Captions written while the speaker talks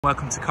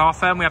Welcome to Car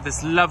Firm. We have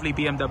this lovely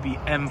BMW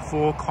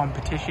M4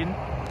 competition.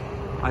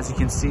 As you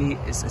can see,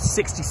 it's a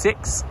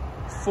 66,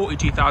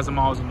 42,000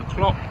 miles on the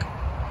clock.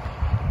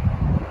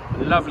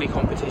 Lovely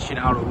competition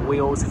out of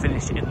wheels,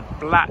 finished in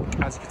black.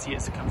 As you can see,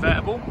 it's a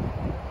convertible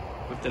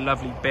with the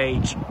lovely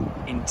beige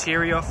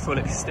interior, full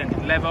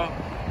extended leather,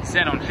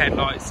 xenon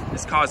headlights.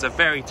 This car is a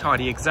very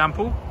tidy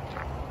example,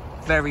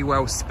 very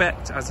well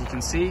spec'd. As you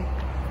can see,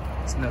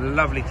 it's in a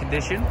lovely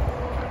condition.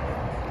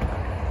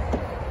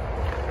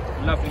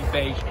 Lovely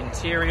beige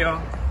interior,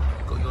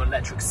 got your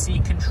electric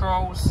seat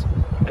controls,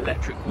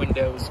 electric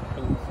windows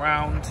all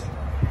round.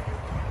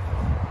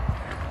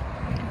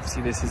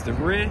 See, this is the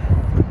rear.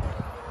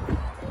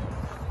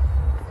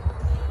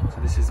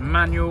 So this is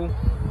manual.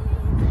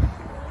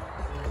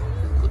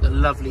 Got the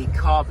lovely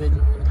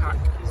carbon pack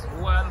as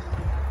well.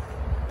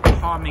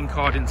 Harman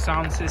Kardon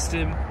sound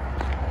system.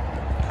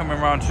 Coming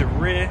around to the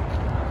rear,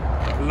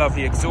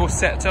 lovely exhaust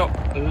setup,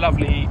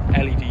 lovely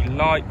LED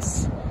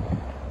lights.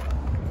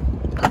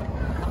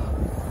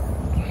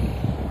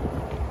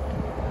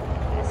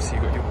 So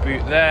you've got your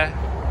boot there.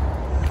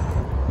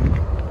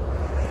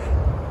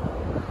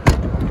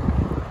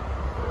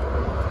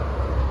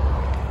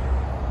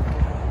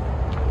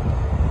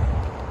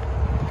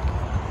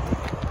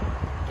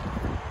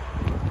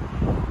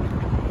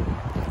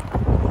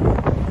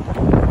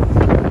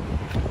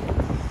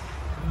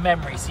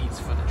 Memory seats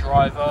for the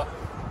driver.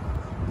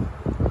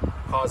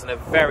 Car's in a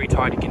very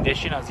tidy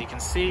condition, as you can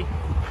see.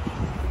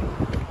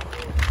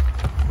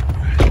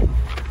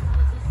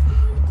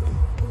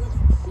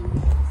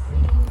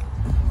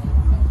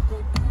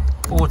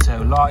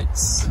 Auto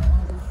lights,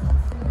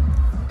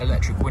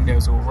 electric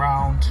windows all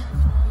round,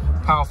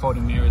 power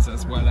folding mirrors,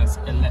 as well as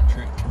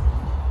electric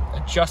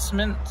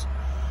adjustment.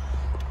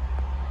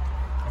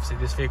 Obviously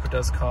this vehicle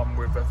does come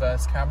with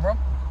reverse camera.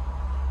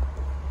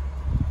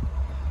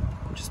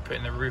 I'm just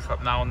putting the roof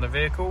up now on the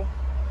vehicle.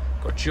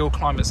 Got dual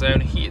climate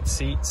zone, heated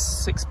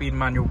seats, 6-speed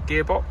manual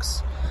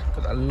gearbox.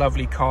 Got that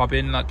lovely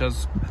carbon that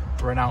does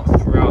run out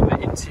throughout the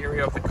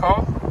interior of the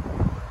car.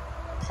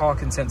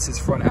 Parking sensors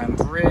front and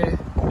rear.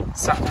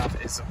 Sat nav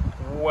is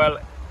well.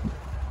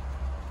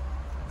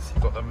 So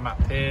you've got the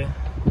map here.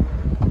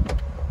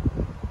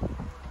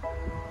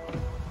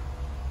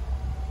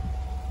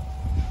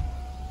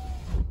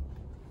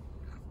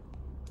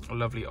 A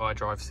lovely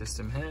iDrive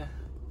system here.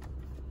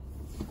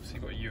 So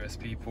you've got a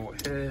USB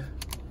port here,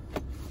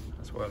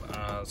 as well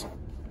as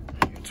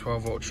your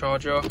 12-volt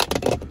charger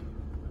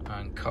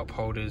and cup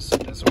holders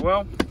as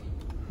well.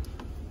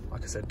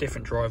 Like I said,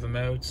 different driver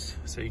modes,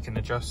 so you can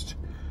adjust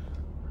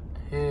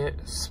here.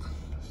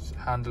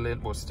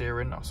 Handling or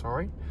steering,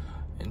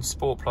 in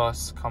Sport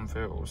Plus,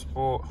 Comfort or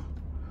Sport,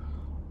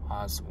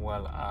 as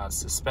well as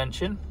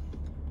suspension,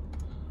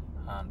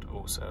 and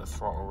also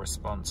throttle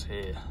response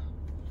here,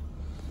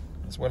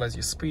 as well as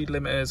your speed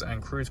limiters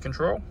and cruise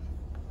control.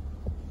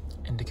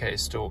 Indicator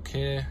stalk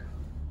here,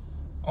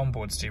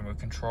 onboard steering wheel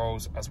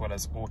controls, as well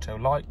as auto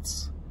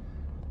lights,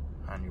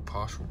 and your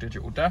partial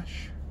digital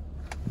dash.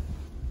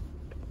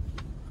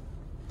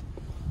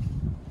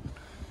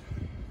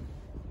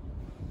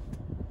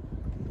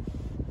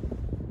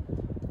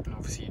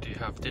 Obviously you do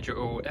have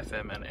digital,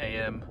 FM and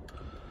AM,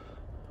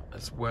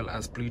 as well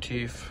as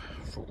Bluetooth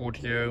for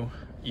audio,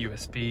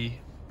 USB,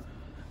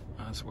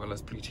 as well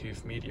as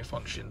Bluetooth media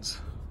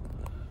functions.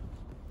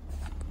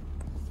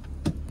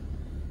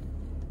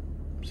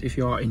 So if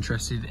you are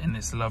interested in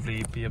this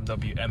lovely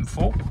BMW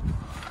M4, you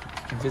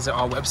can visit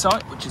our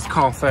website, which is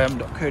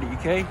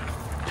carfirm.co.uk,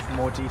 for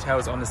more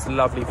details on this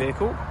lovely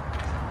vehicle.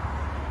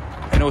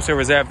 And also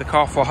reserve the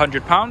car for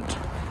 £100.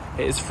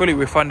 It is fully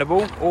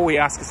refundable. All we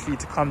ask is for you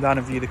to come down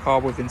and view the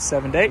car within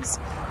 7 days.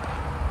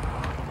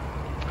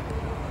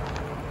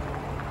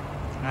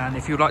 And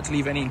if you'd like to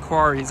leave any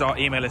inquiries, our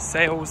email is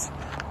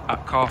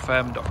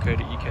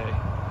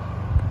sales@carfirm.co.uk.